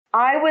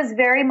I was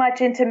very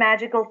much into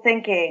magical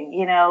thinking.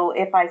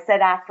 If I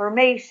said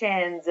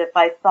affirmations, if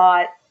I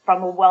thought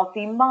from a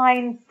wealthy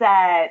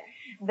mindset,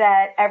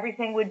 that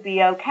everything would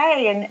be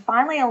okay. And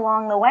finally,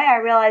 along the way, I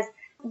realized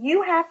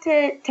you have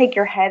to take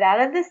your head out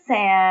of the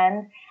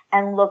sand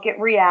and look at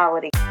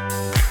reality.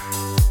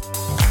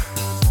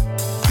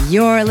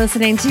 You're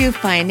listening to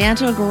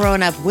Financial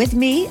Grown Up with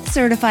me,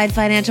 certified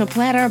financial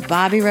planner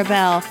Bobbi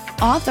Rebell,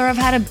 author of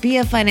How to Be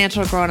a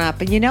Financial Grown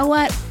Up. And you know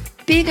what?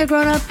 Being a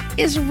grown up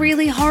is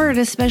really hard,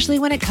 especially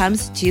when it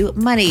comes to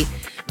money.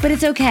 But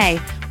it's okay.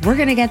 We're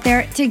going to get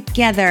there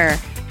together.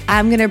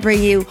 I'm going to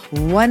bring you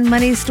one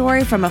money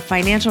story from a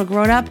financial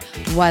grown-up,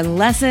 one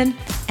lesson,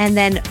 and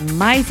then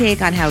my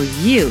take on how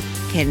you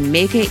can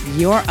make it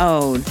your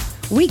own.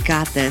 We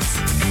got this.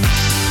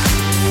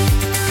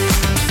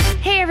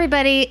 Hey,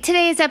 everybody.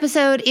 Today's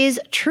episode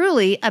is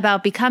truly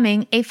about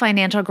becoming a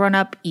financial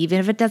grown-up, even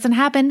if it doesn't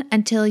happen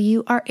until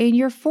you are in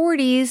your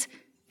 40s.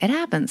 It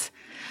happens.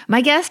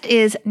 My guest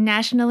is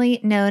nationally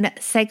known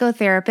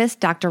psychotherapist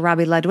Dr.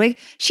 Robi Ludwig.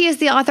 She is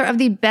the author of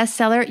the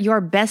bestseller,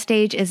 Your Best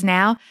Age Is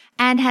Now,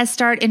 and has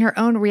starred in her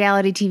own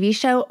reality TV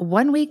show,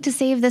 1 Week to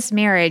Save This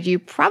Marriage. You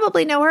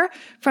probably know her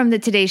from the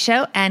Today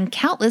Show and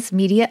countless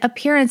media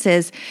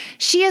appearances.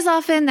 She is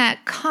often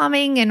that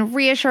calming and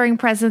reassuring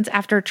presence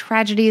after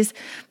tragedies,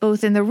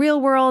 both in the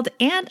real world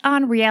and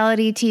on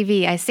reality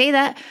TV. I say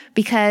that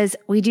because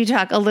we do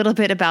talk a little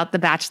bit about The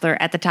Bachelor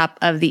at the top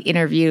of the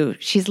interview.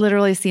 She's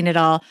literally seen it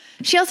all.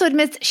 She also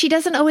admits she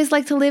doesn't always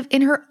like to live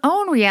in her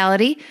own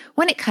reality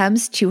when it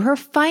comes to her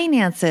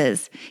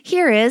finances.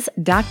 Here is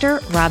Dr.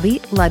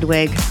 Robi Ludwig.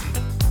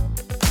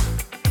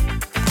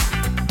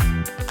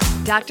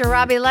 Dr.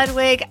 Robi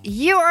Ludwig,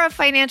 you are a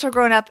financial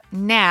grown-up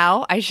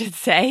now, I should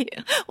say.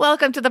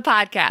 Welcome to the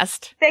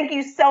podcast. Thank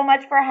you so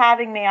much for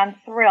having me. I'm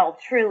thrilled,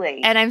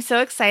 truly. And I'm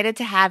so excited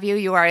to have you.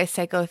 You are a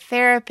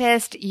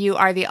psychotherapist. You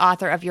are the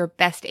author of Your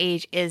Best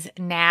Age Is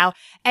Now.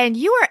 And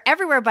you are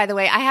everywhere, by the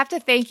way. I have to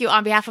thank you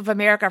on behalf of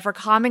America for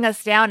calming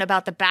us down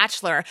about The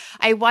Bachelor.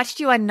 I watched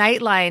you on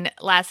Nightline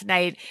last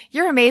night.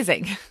 You're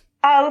amazing.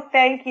 Oh,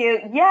 thank you.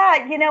 Yeah,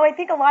 I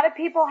think a lot of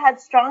people had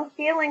strong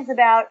feelings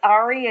about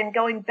Ari and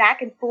going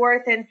back and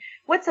forth. And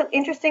what's so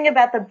interesting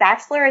about The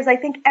Bachelor is I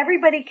think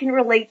everybody can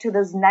relate to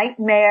those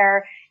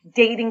nightmare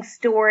dating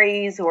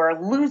stories, or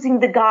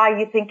losing the guy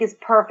you think is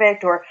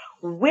perfect, or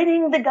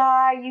winning the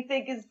guy you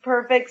think is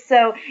perfect.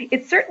 So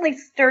it certainly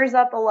stirs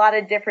up a lot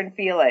of different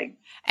feelings.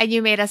 And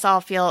you made us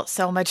all feel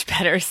so much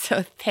better.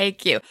 So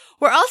thank you.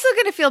 We're also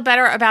going to feel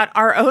better about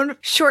our own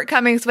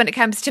shortcomings when it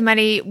comes to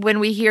money when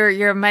we hear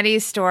your money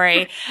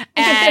story.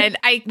 And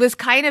I was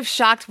kind of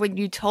shocked when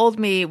you told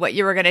me what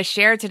you were going to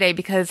share today,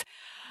 because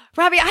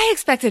Robi, I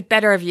expected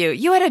better of you.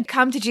 You had a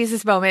come to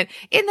Jesus moment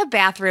in the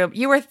bathroom.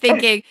 You were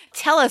thinking,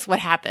 tell us what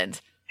happened.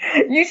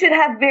 You should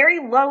have very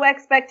low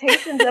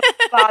expectations of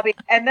us, Bobbi,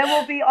 and then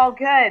we'll be all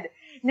good.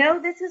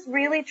 No, this is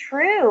really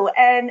true.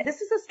 And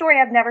this is a story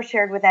I've never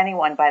shared with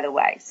anyone, by the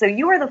way. So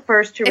you are the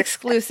first to...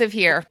 Exclusive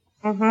here.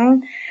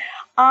 Mm-hmm.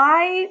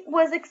 I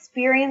was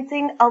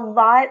experiencing a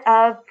lot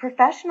of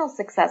professional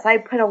success. I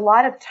put a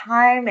lot of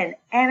time and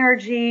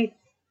energy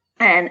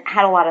and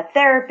had a lot of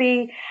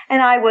therapy,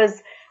 and I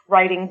was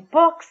writing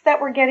books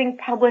that were getting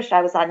published.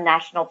 I was on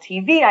national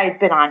TV. I had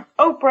been on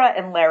Oprah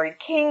and Larry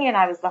King, and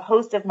I was the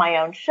host of my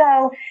own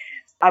show.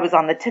 I was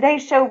on the Today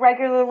Show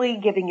regularly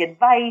giving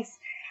advice.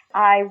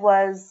 I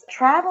was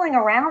traveling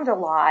around a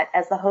lot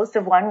as the host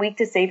of 1 Week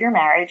to Save Your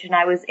Marriage, and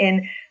I was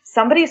in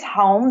somebody's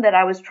home that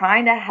I was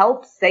trying to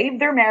help save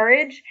their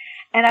marriage,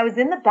 and I was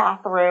in the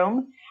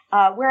bathroom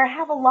where I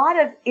have a lot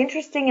of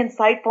interesting,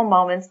 insightful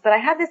moments, but I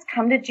had this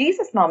come to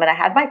Jesus moment. I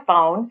had my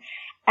phone,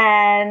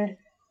 and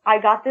I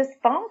got this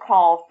phone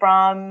call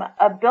from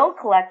a bill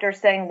collector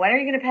saying, when are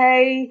you going to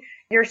pay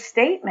your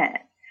statement?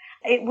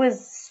 It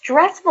was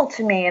stressful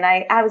to me. And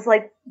I was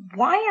like,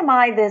 why am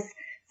I this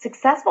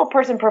successful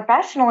person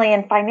professionally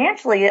and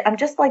financially? I'm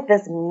just like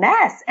this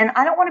mess. And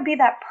I don't want to be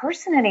that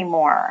person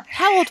anymore.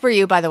 How old were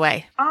you, by the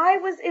way? I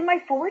was in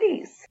my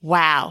 40s.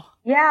 Wow.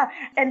 Yeah.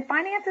 And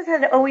finances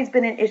had always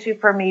been an issue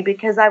for me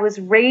because I was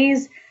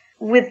raised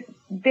with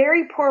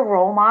very poor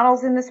role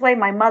models in this way.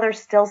 My mother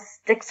still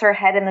sticks her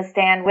head in the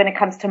sand when it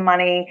comes to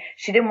money.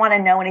 She didn't want to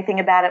know anything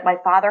about it. My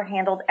father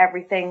handled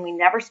everything. We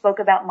never spoke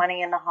about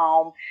money in the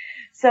home.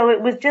 So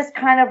it was just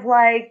kind of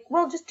like,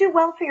 well, just do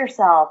well for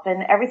yourself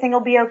and everything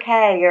will be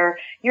okay, or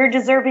you're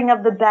deserving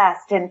of the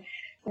best. And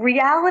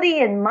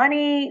reality and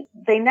money,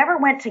 they never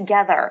went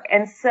together.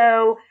 And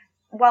so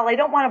while I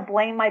don't want to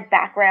blame my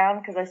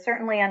background, because I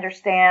certainly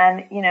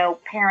understand,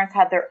 parents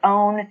have their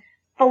own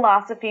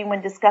philosophy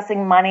when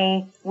discussing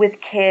money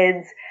with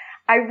kids,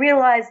 I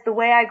realized the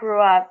way I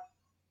grew up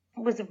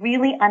was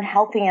really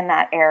unhealthy in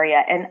that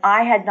area. And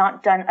I had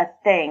not done a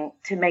thing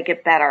to make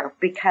it better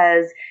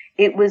because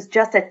it was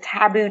just a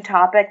taboo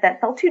topic that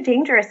felt too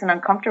dangerous and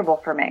uncomfortable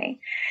for me.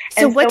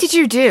 So what did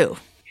you do?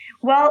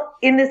 Well,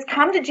 in this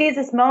come to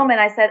Jesus moment,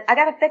 I said, I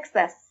got to fix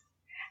this.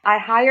 I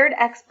hired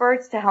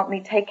experts to help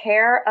me take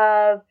care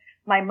of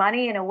my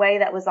money in a way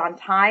that was on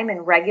time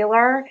and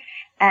regular.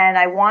 And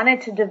I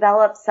wanted to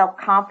develop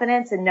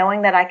self-confidence and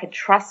knowing that I could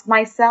trust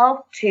myself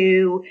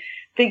to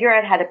figure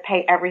out how to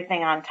pay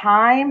everything on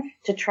time,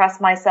 to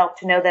trust myself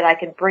to know that I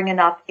could bring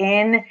enough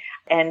in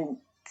and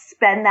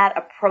spend that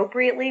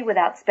appropriately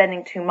without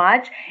spending too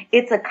much.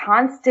 It's a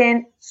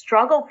constant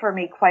struggle for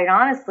me, quite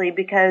honestly,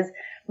 because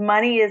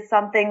money is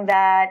something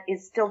that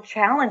is still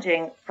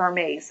challenging for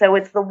me. So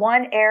it's the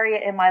one area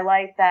in my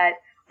life that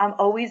I'm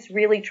always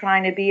really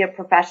trying to be a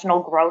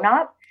professional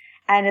grown-up.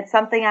 And it's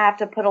something I have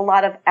to put a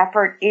lot of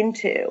effort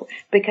into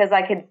because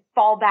I could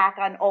fall back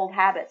on old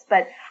habits.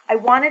 But I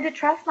wanted to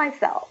trust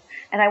myself.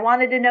 And I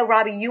wanted to know,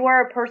 Robbie, you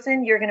are a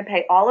person, you're going to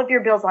pay all of your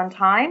bills on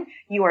time.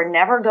 You are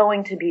never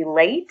going to be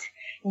late.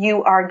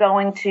 You are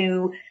going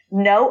to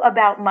know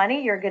about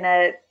money. You're going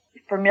to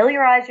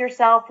familiarize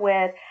yourself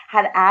with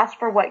how to ask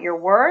for what you're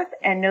worth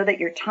and know that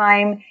your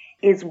time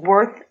is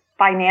worth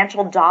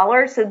financial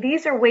dollars. So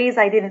these are ways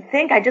I didn't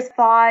think. I just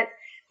thought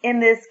in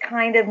this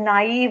kind of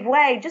naive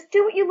way, just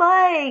do what you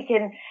like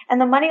and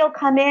the money will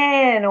come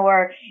in.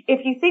 Or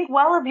if you think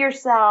well of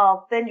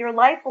yourself, then your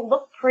life will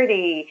look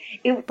pretty.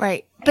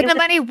 Right. But the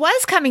money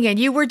was coming in.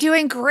 You were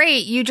doing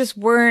great. You just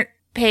weren't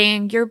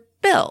paying your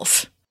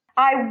bills.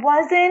 I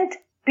wasn't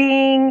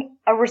being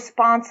a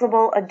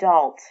responsible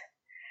adult.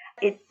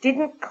 It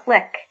didn't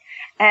click.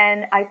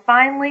 And I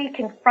finally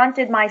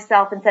confronted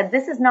myself and said,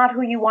 this is not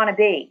who you want to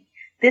be.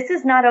 This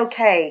is not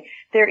okay.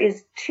 There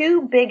is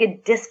too big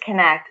a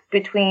disconnect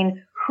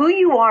between who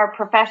you are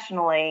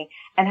professionally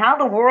and how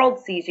the world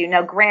sees you.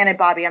 Now, granted,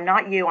 Bobby, I'm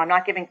not you. I'm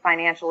not giving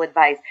financial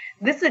advice.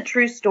 This is a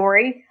true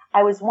story.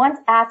 I was once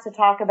asked to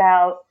talk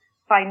about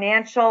how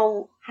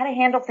to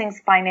handle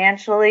things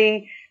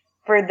financially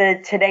for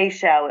the Today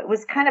Show. It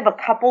was kind of a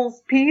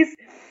couples piece.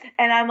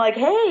 And I'm like,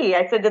 hey,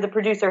 I said to the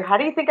producer, how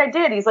do you think I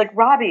did? He's like,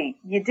 Robbie,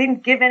 you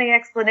didn't give any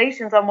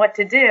explanations on what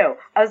to do.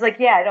 I was like,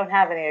 yeah, I don't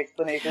have any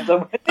explanations on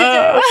what to do.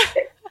 I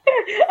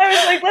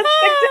was like, let's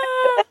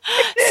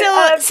fix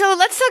it. So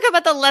let's talk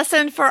about the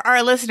lesson for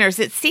our listeners.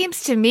 It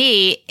seems to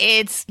me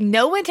it's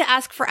know when to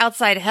ask for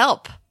outside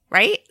help,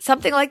 right?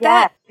 Something like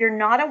that. You're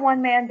not a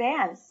one-man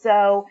band.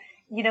 So,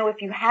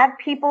 if you have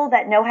people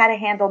that know how to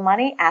handle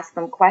money, ask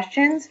them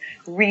questions,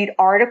 read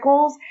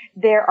articles.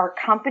 There are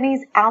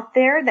companies out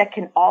there that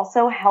can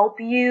also help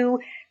you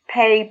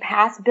pay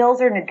past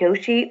bills or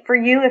negotiate for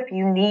you if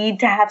you need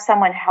to have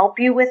someone help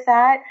you with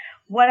that.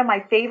 One of my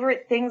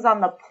favorite things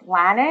on the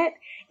planet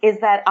is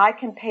that I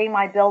can pay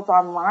my bills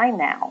online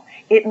now.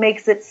 It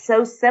makes it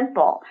so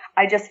simple.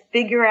 I just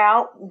figure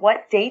out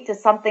what date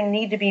does something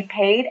need to be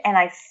paid and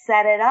I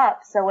set it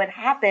up so it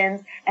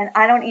happens and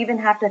I don't even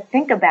have to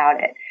think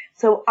about it.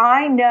 So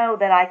I know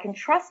that I can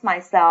trust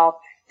myself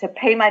to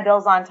pay my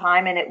bills on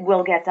time and it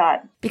will get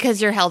done.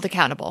 Because you're held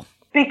accountable.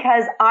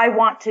 Because I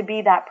want to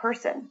be that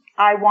person.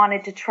 I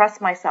wanted to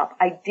trust myself.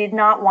 I did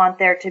not want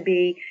there to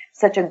be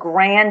such a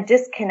grand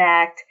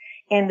disconnect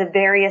in the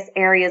various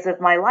areas of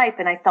my life.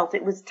 And I felt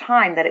it was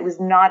time, that it was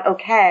not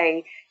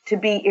okay to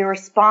be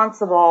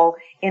irresponsible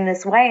in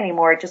this way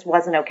anymore. It just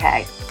wasn't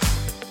okay.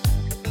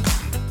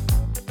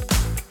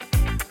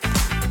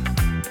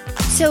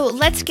 So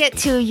let's get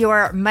to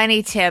your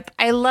money tip.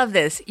 I love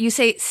this. You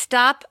say,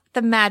 stop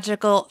the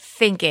magical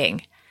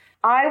thinking.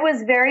 I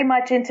was very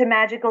much into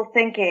magical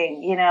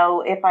thinking.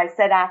 If I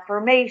said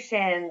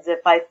affirmations, if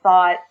I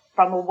thought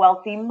from a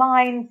wealthy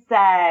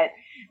mindset,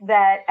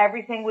 that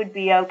everything would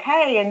be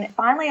okay. And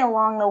finally,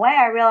 along the way,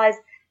 I realized,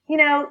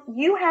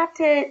 you have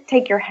to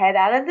take your head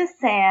out of the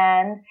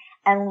sand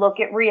and look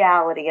at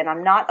reality. And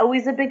I'm not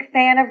always a big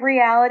fan of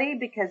reality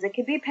because it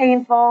can be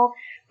painful,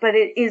 but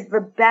it is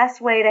the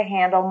best way to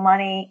handle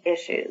money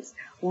issues.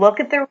 Look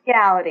at the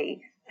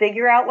reality.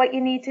 Figure out what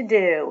you need to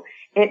do.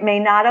 It may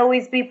not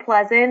always be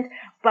pleasant,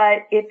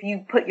 but if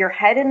you put your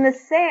head in the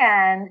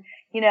sand,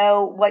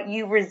 what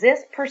you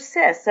resist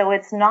persists. So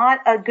it's not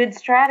a good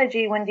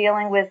strategy when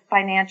dealing with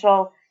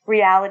financial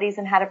realities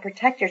and how to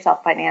protect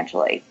yourself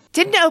financially.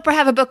 Didn't Oprah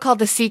have a book called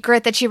The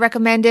Secret that she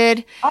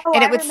recommended?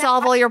 And it would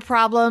solve all your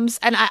problems?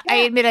 And I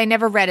admit I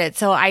never read it,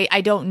 so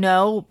I don't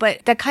know.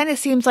 But that kind of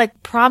seems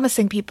like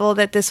promising people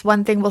that this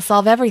one thing will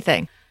solve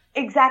everything.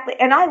 Exactly.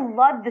 And I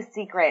love The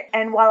Secret.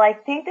 And while I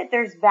think that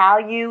there's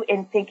value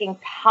in thinking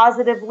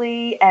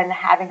positively and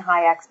having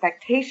high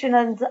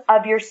expectations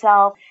of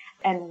yourself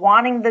and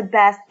wanting the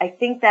best, I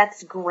think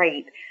that's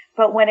great.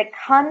 But when it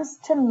comes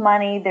to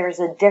money, there's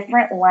a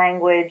different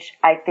language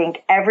I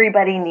think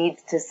everybody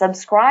needs to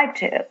subscribe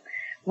to,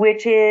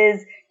 which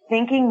is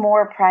thinking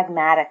more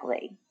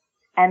pragmatically.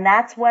 And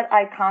that's what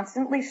I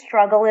constantly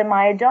struggle in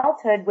my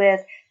adulthood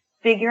with,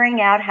 figuring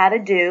out how to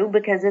do,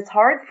 because it's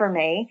hard for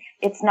me.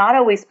 It's not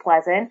always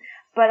pleasant,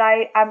 but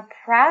I'm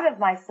proud of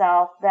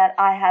myself that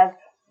I have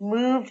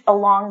moved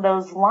along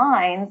those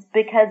lines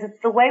because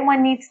it's the way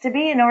one needs to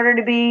be in order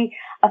to be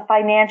a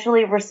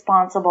financially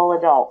responsible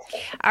adult.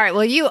 All right.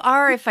 Well, you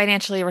are a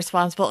financially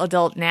responsible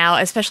adult now,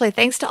 especially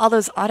thanks to all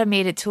those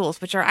automated tools,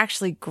 which are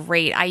actually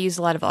great. I use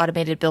a lot of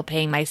automated bill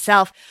paying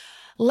myself.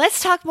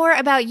 Let's talk more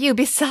about you.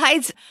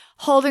 Besides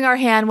holding our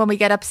hand when we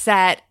get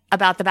upset,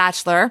 about The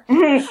Bachelor.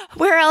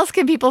 Where else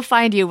can people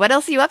find you? What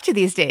else are you up to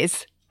these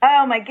days?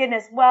 Oh my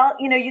goodness. Well,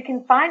 you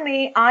can find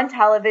me on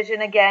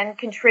television again,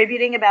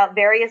 contributing about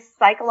various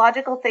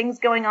psychological things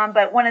going on.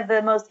 But one of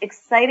the most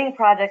exciting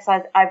projects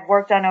I've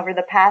worked on over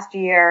the past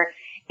year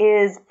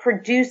is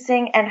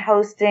producing and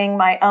hosting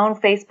my own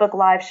Facebook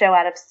Live show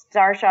out of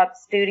Starshop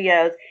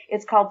Studios.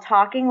 It's called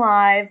Talking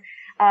Live.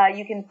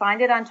 You can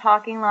find it on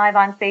Talking Live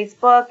on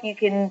Facebook. You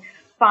can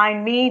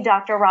find me,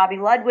 Dr.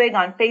 Robi Ludwig,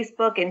 on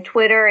Facebook and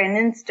Twitter and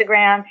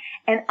Instagram.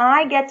 And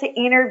I get to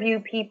interview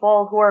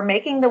people who are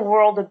making the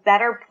world a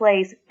better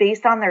place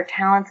based on their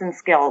talents and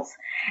skills.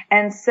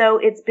 And so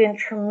it's been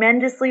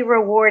tremendously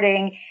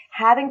rewarding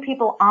having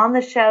people on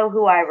the show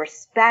who I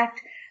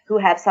respect, who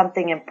have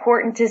something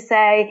important to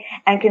say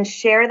and can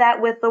share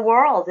that with the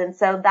world. And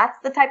so that's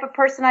the type of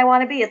person I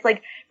want to be. It's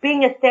like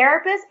being a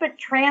therapist, but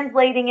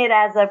translating it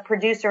as a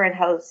producer and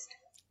host.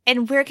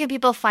 And where can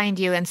people find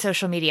you in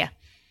social media?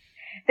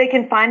 They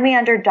can find me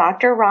under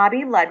Dr.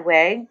 Robi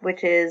Ludwig,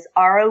 which is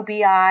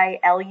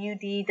ROBILUDWIG,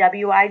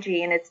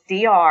 and it's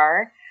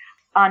DR,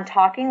 on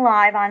Talking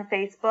Live on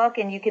Facebook.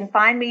 And you can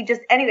find me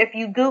if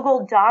you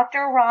Google Dr.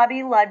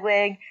 Robi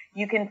Ludwig,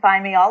 you can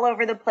find me all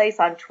over the place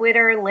on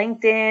Twitter,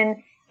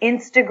 LinkedIn,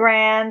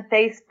 Instagram,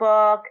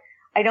 Facebook.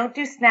 I don't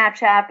do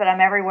Snapchat, but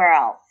I'm everywhere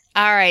else.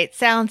 All right.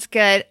 Sounds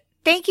good.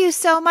 Thank you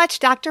so much,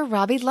 Dr.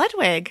 Robi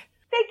Ludwig.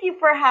 Thank you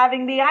for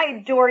having me. I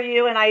adore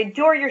you and I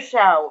adore your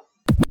show.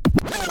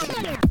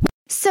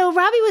 So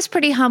Robi was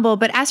pretty humble,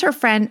 but as her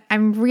friend,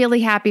 I'm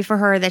really happy for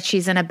her that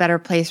she's in a better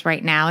place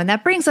right now. And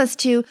that brings us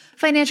to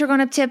financial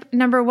grown-up tip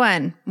number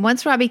 1.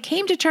 Once Robi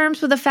came to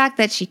terms with the fact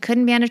that she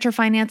couldn't manage her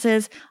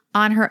finances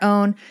on her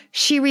own,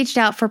 she reached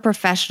out for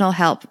professional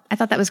help. I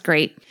thought that was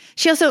great.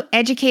 She also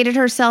educated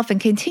herself and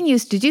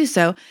continues to do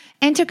so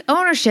and took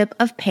ownership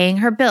of paying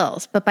her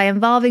bills. But by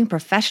involving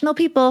professional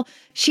people,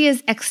 she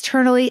is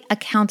externally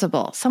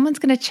accountable. Someone's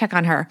going to check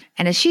on her.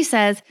 And as she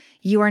says,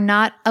 you are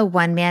not a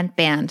one-man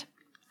band.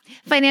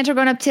 Financial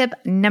grown-up tip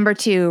number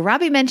 2.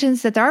 Robi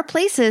mentions that there are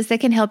places that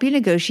can help you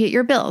negotiate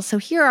your bills. So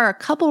here are a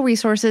couple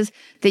resources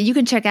that you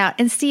can check out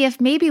and see if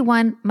maybe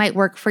one might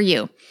work for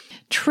you.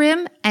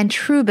 Trim and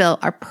Truebill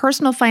are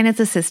personal finance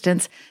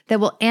assistants that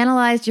will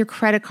analyze your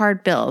credit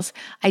card bills,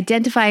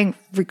 identifying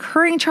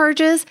recurring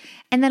charges,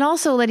 and then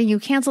also letting you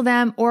cancel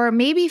them or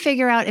maybe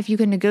figure out if you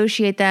can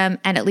negotiate them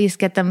and at least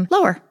get them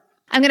lower.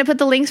 I'm going to put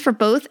the links for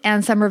both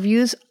and some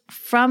reviews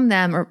from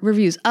them, or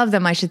reviews of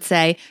them, I should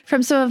say,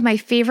 from some of my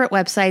favorite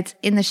websites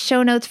in the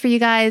show notes for you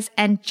guys.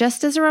 And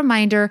just as a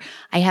reminder,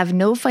 I have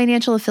no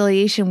financial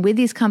affiliation with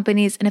these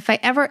companies. And if I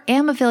ever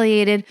am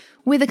affiliated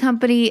with a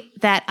company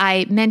that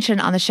I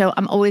mention on the show,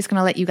 I'm always going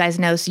to let you guys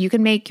know so you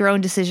can make your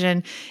own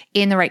decision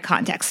in the right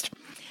context.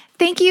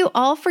 Thank you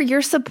all for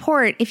your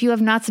support. If you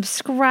have not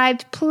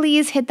subscribed,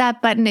 please hit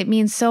that button. It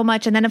means so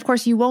much. And then, of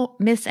course, you won't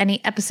miss any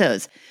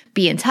episodes.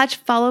 Be in touch.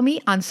 Follow me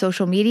on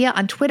social media.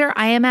 On Twitter,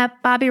 I am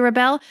at Bobby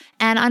Rebell,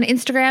 and on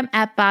Instagram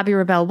at Bobby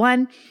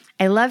Rebell1.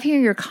 I love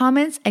hearing your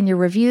comments and your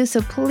reviews,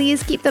 so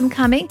please keep them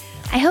coming.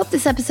 I hope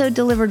this episode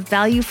delivered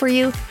value for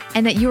you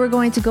and that you are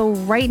going to go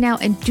right now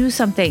and do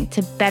something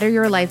to better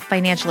your life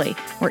financially.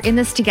 We're in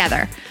this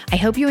together. I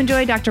hope you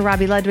enjoyed Dr.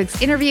 Robi Ludwig's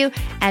interview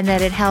and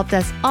that it helped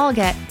us all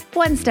get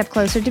one step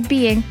closer to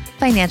being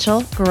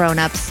financial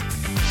grown-ups.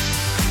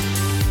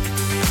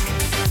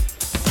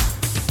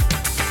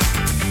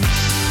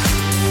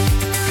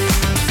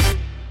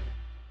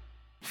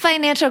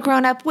 Financial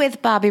Grown Up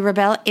with Bobby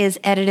Rebell is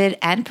edited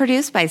and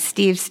produced by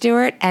Steve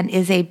Stewart and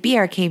is a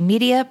BRK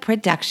Media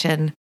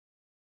production.